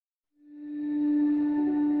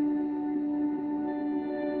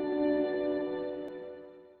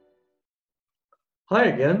Hi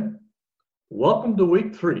again. Welcome to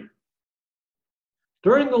week 3.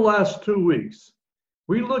 During the last 2 weeks,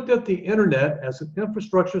 we looked at the internet as an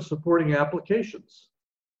infrastructure supporting applications.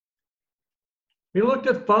 We looked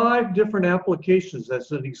at 5 different applications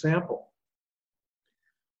as an example.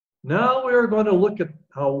 Now we are going to look at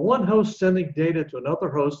how one host sending data to another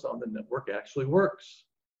host on the network actually works.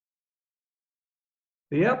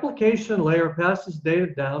 The application layer passes data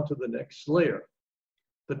down to the next layer,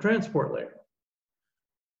 the transport layer.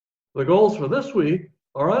 The goals for this week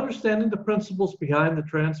are understanding the principles behind the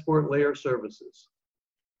transport layer services.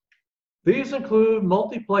 These include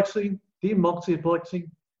multiplexing, demultiplexing,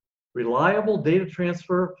 reliable data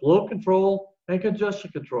transfer, flow control, and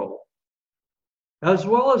congestion control, as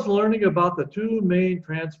well as learning about the 2 main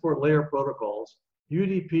transport layer protocols,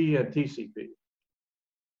 UDP and TCP.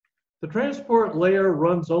 The transport layer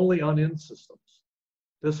runs only on end systems.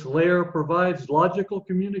 This layer provides logical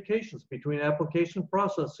communications between application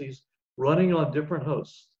processes running on different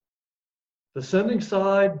hosts. The sending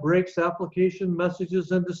side breaks application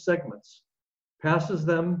messages into segments, passes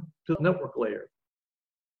them to the network layer.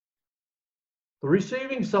 The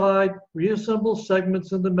receiving side reassembles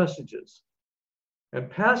segments into messages and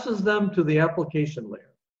passes them to the application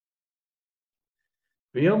layer.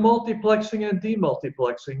 Via multiplexing and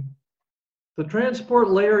demultiplexing, the transport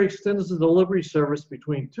layer extends the delivery service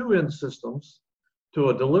between 2 end systems to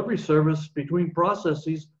a delivery service between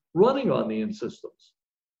processes running on the end systems.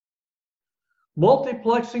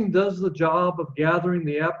 Multiplexing does the job of gathering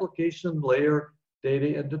the application layer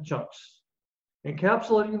data into chunks,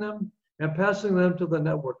 encapsulating them, and passing them to the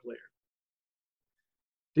network layer.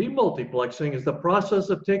 Demultiplexing is the process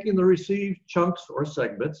of taking the received chunks or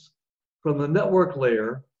segments from the network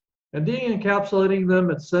layer and de-encapsulating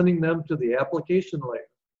them and sending them to the application layer.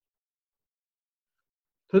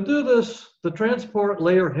 To do this, the transport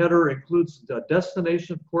layer header includes a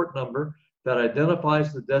destination port number that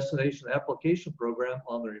identifies the destination application program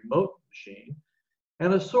on the remote machine,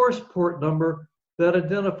 and a source port number that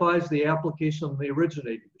identifies the application on the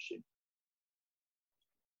originating machine.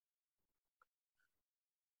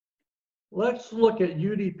 Let's look at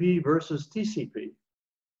UDP versus TCP.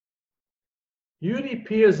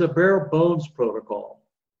 UDP is a bare bones protocol.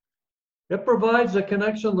 It provides a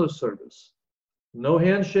connectionless service. No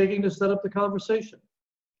handshaking to set up the conversation.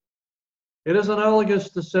 It is analogous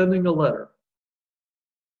to sending a letter.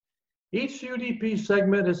 Each UDP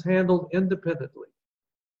segment is handled independently.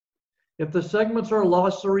 If the segments are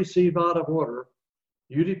lost or received out of order,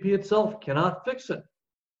 UDP itself cannot fix it.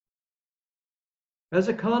 As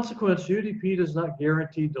a consequence, UDP does not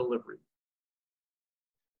guarantee delivery.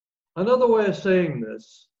 Another way of saying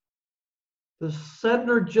this, the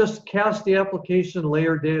sender just casts the application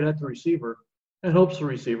layer data at the receiver and hopes the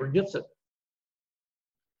receiver gets it.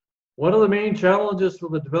 One of the main challenges for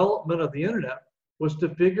the development of the internet was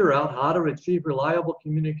to figure out how to achieve reliable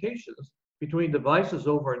communications between devices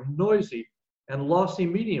over a noisy and lossy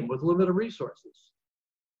medium with limited resources.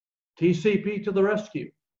 TCP to the rescue.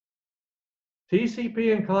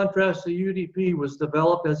 TCP, in contrast to UDP, was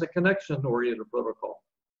developed as a connection-oriented protocol.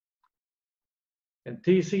 In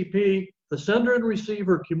TCP, the sender and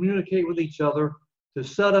receiver communicate with each other to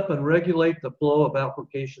set up and regulate the flow of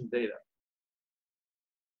application data.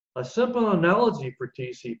 A simple analogy for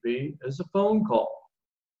TCP is a phone call.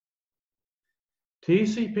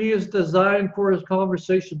 TCP is designed for a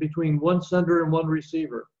conversation between one sender and one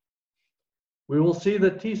receiver. We will see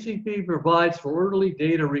that TCP provides for orderly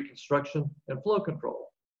data reconstruction and flow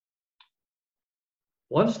control.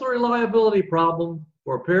 Once the reliability problem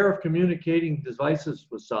for a pair of communicating devices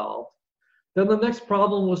was solved, then the next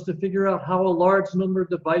problem was to figure out how a large number of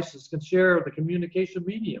devices can share the communication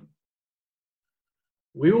medium.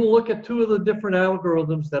 We will look at 2 of the different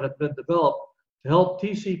algorithms that have been developed to help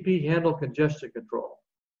TCP handle congestion control.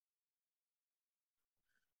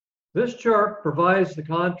 This chart provides the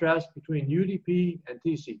contrast between UDP and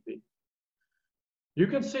TCP. You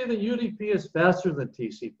can see that UDP is faster than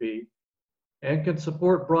TCP and can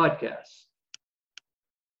support broadcasts.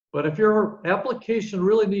 But if your application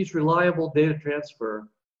really needs reliable data transfer,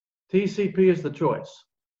 TCP is the choice.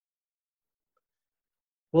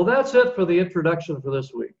 Well, that's it for the introduction for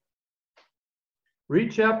this week.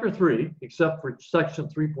 Read Chapter 3, except for Section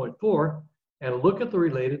 3.4, and look at the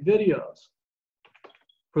related videos.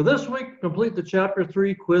 For this week, complete the Chapter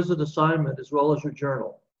 3 quiz and assignment as well as your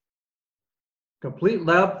journal. Complete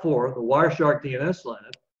Lab 4, the Wireshark DNS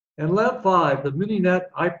lab, and Lab 5, the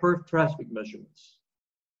Mininet iPerf traffic measurements.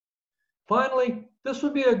 Finally, this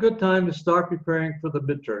would be a good time to start preparing for the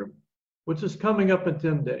midterm, which is coming up in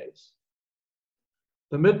 10 days.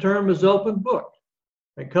 The midterm is open book.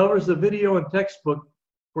 and covers the video and textbook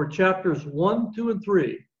for chapters 1, 2, and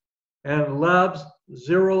 3, and labs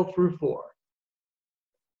 0 through 4.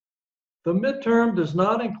 The midterm does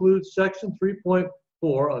not include section 3.4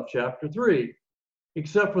 of chapter 3,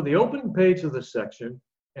 except for the opening page of this section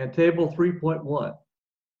and table 3.1.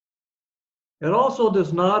 It also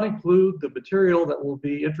does not include the material that will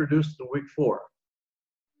be introduced in week 4.